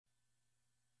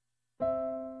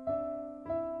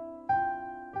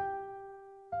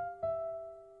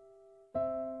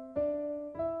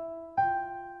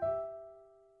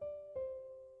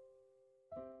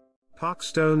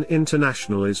PARKSTONE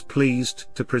International is pleased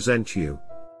to present you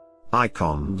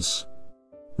Icons.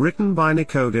 Written by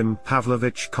Nikodym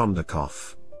Pavlovich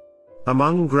Kondakov.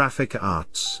 Among graphic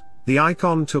arts, the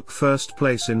icon took first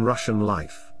place in Russian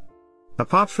life.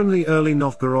 Apart from the early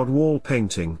Novgorod wall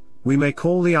painting, we may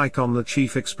call the icon the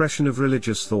chief expression of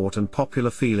religious thought and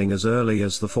popular feeling as early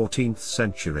as the 14th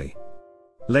century.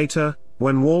 Later,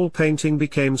 when wall painting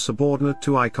became subordinate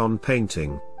to icon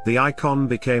painting, the icon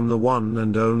became the one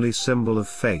and only symbol of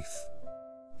faith.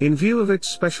 In view of its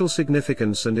special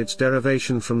significance and its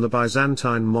derivation from the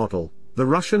Byzantine model, the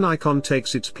Russian icon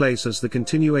takes its place as the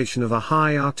continuation of a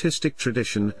high artistic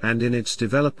tradition and in its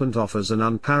development offers an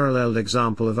unparalleled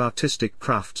example of artistic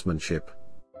craftsmanship.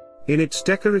 In its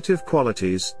decorative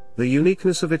qualities, the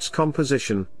uniqueness of its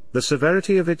composition, the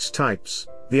severity of its types,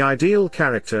 the ideal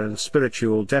character and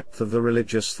spiritual depth of the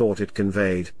religious thought it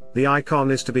conveyed, the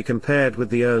icon is to be compared with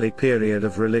the early period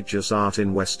of religious art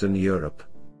in Western Europe.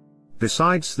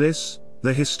 Besides this,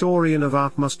 the historian of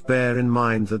art must bear in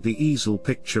mind that the easel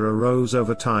picture arose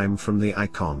over time from the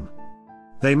icon.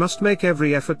 They must make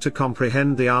every effort to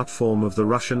comprehend the art form of the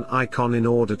Russian icon in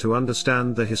order to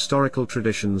understand the historical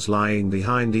traditions lying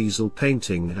behind easel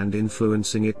painting and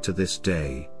influencing it to this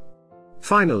day.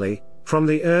 Finally, from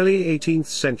the early 18th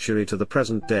century to the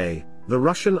present day, the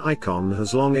Russian icon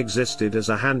has long existed as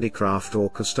a handicraft or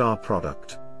custom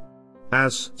product.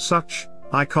 As such,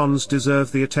 icons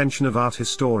deserve the attention of art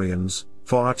historians,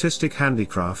 for artistic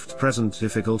handicraft present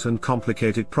difficult and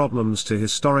complicated problems to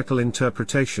historical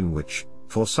interpretation which,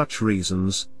 for such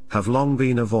reasons, have long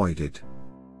been avoided.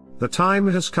 The time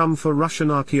has come for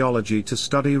Russian archaeology to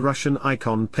study Russian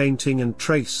icon painting and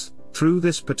trace, through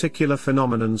this particular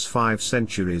phenomenon's 5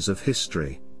 centuries of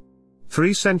history.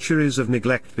 3 centuries of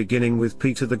neglect beginning with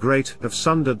Peter the Great have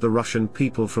sundered the Russian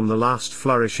people from the last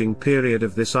flourishing period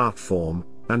of this art form,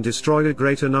 and destroyed a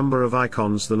greater number of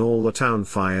icons than all the town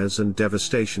fires and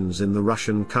devastations in the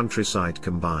Russian countryside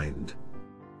combined.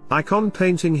 Icon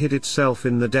painting hid itself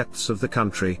in the depths of the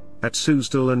country. At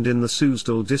Suzdal and in the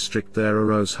Suzdal district there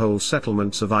arose whole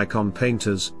settlements of icon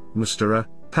painters, Mustara,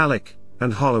 Palik,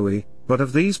 and Holloway, but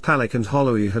of these Palik and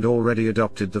Holloway had already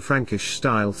adopted the Frankish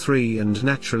style 3 and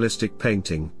naturalistic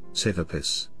painting,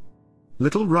 Sivopis.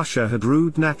 Little Russia had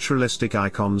rude naturalistic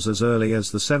icons as early as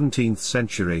the 17th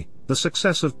century. The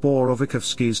success of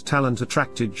Borovikovsky's talent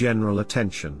attracted general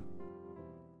attention.